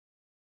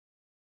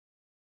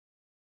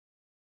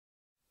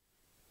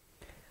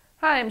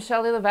Hi, I'm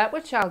Shelly Levette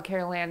with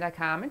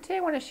ChildCareLand.com, and today I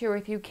want to share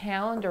with you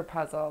calendar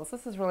puzzles.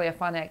 This is really a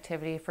fun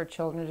activity for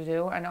children to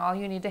do, and all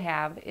you need to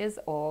have is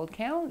old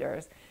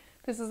calendars.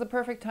 This is the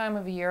perfect time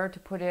of year to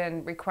put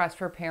in requests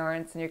for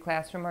parents in your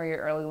classroom or your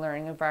early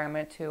learning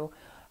environment to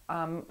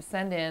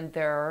send in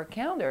their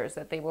calendars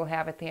that they will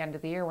have at the end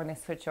of the year when they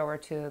switch over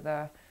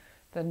to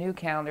the new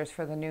calendars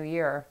for the new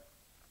year.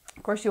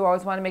 Of course, you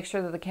always want to make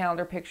sure that the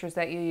calendar pictures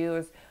that you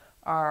use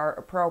are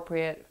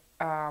appropriate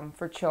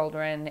for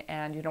children,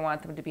 and you don't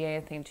want them to be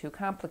anything too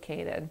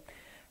complicated.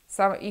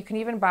 So you can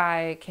even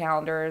buy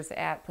calendars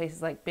at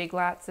places like Big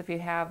Lots if you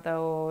have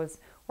those,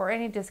 or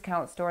any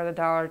discount store, the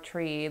Dollar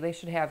Tree. They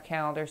should have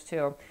calendars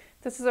too.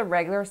 This is a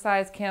regular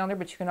size calendar,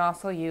 but you can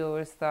also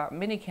use the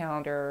mini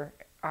calendar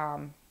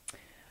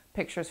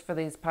pictures for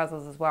these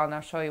puzzles as well, and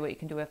I'll show you what you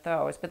can do with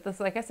those. But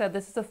this, like I said,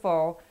 this is a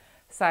full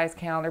size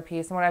calendar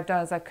piece, and what I've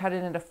done is I've cut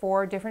it into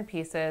 4 different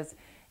pieces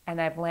and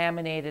I've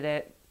laminated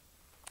it.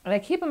 And I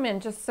keep them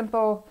in just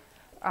simple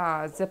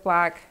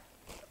Ziploc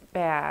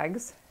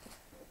bags.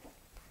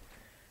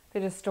 They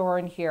just store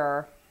in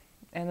here,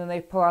 and then they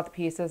pull out the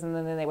pieces, and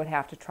then they would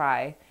have to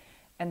try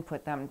and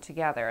put them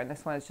together. And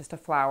this one is just a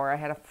flower. I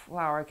had a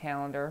flower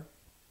calendar,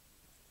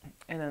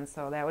 and then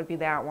so that would be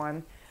that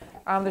one.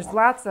 There's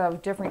lots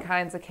of different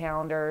kinds of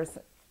calendars,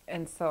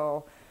 and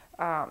so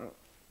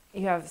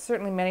you have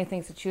certainly many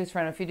things to choose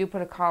from. If you do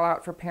put a call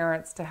out for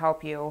parents to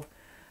help you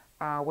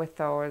with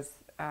those,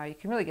 you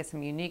can really get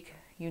some unique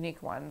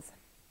ones.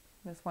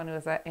 This one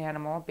was an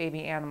animal,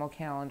 baby animal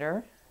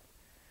calendar.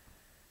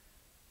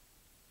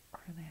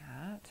 Or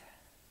that.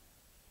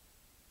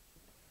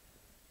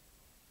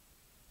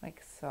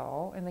 Like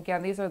so. And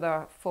again, these are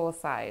the full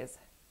size.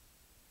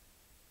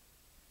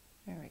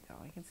 There we go.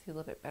 You can see a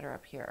little bit better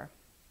up here.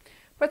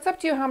 But it's up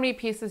to you how many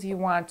pieces you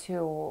want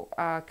to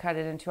cut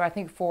it into. I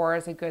think 4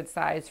 is a good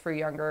size for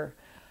younger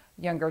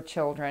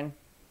children,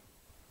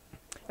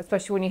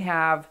 especially when you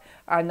have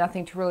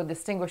nothing to really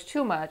distinguish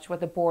too much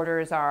what the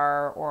borders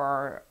are,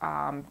 or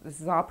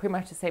this is all pretty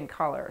much the same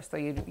color. So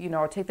you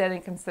know, take that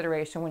into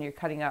consideration when you're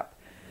cutting up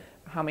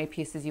how many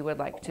pieces you would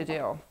like to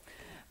do.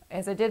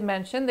 As I did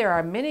mention, there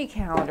are mini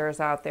calendars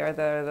out there.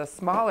 They're the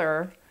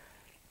smaller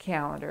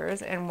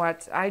calendars, and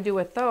what I do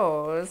with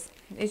those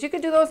is you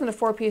could do those into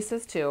 4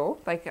 pieces too,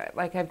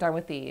 like I've done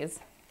with these.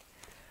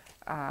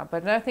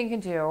 But another thing you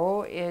can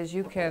do is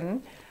you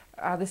can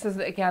this is,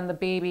 again, the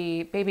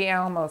Baby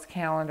Alamos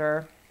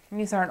calendar. And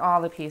these aren't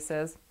all the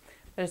pieces.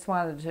 I just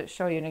wanted to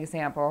show you an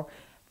example.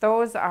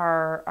 Those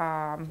are,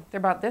 they're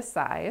about this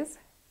size,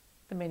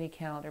 the mini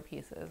calendar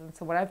pieces. And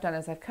so what I've done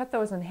is I've cut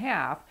those in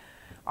half,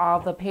 all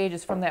the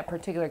pages from that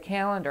particular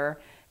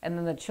calendar, and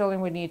then the children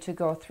would need to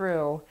go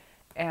through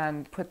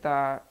and put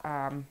the,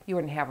 you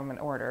wouldn't have them in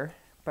order,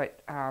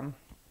 but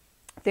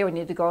they would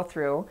need to go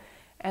through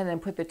and then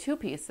put the 2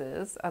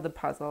 pieces of the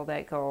puzzle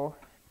that go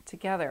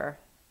together,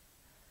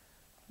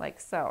 like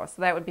so.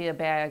 So that would be a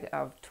bag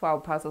of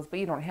 12 puzzles, but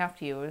you don't have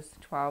to use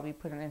 12. You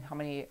put it in how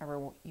many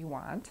ever you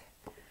want.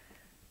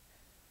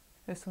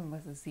 This one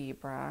was a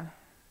zebra.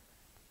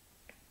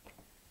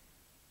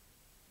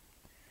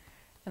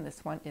 And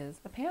this one is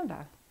a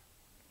panda.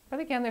 But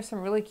again, there's some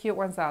really cute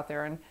ones out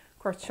there. And of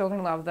course,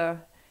 children love the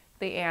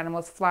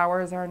animals.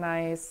 Flowers are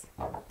nice.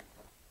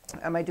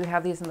 I do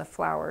have these in the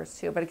flowers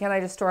too. But again, I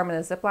just store them in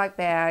a Ziploc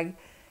bag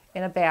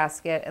in a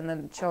basket, and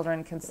then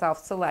children can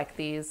self-select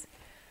these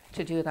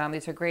to do them.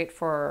 These are great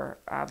for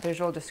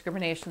visual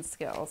discrimination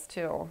skills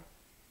too.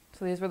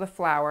 So these were the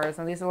flowers,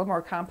 and these are a little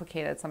more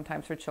complicated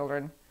sometimes for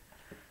children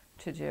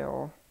to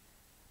do.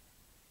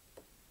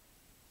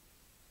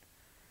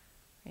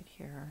 Right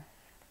here.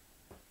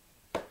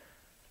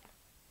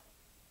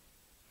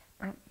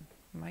 Oh,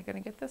 am I going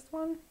to get this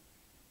one?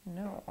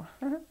 No.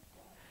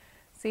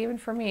 See, even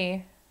for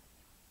me.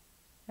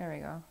 There we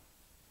go.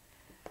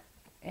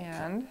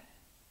 And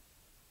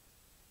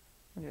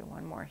I'll do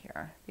one more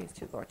here. These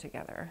 2 go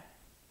together,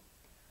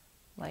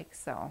 like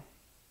so.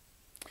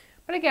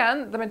 But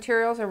again, the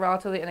materials are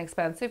relatively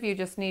inexpensive. You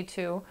just need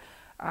to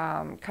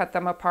cut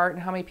them apart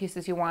and how many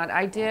pieces you want.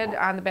 I did,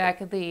 on the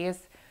back of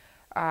these,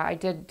 I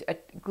did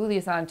glue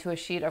these onto a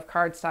sheet of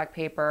cardstock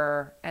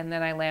paper, and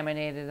then I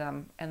laminated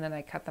them, and then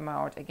I cut them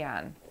out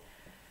again.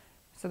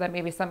 So that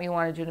may be something you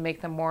want to do to make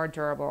them more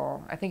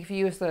durable. I think if you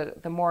use the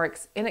more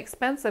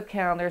inexpensive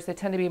calendars, they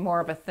tend to be more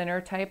of a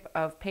thinner type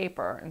of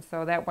paper, and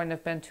so that wouldn't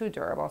have been too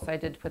durable, so I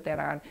did put that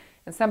on.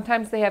 And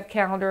sometimes they have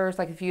calendars,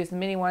 like if you use the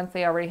mini ones,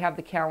 they already have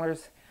the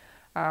calendars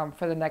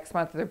for the next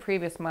month or the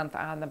previous month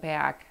on the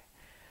back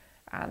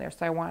on there,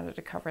 so I wanted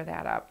to cover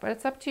that up. But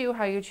it's up to you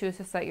how you choose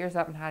to set yours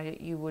up and how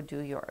you would do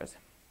yours.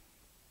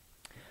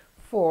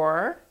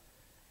 For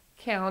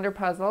calendar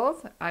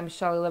puzzles, I'm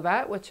Shelly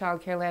Levette with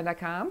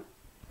ChildCareLand.com.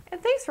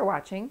 And thanks for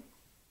watching.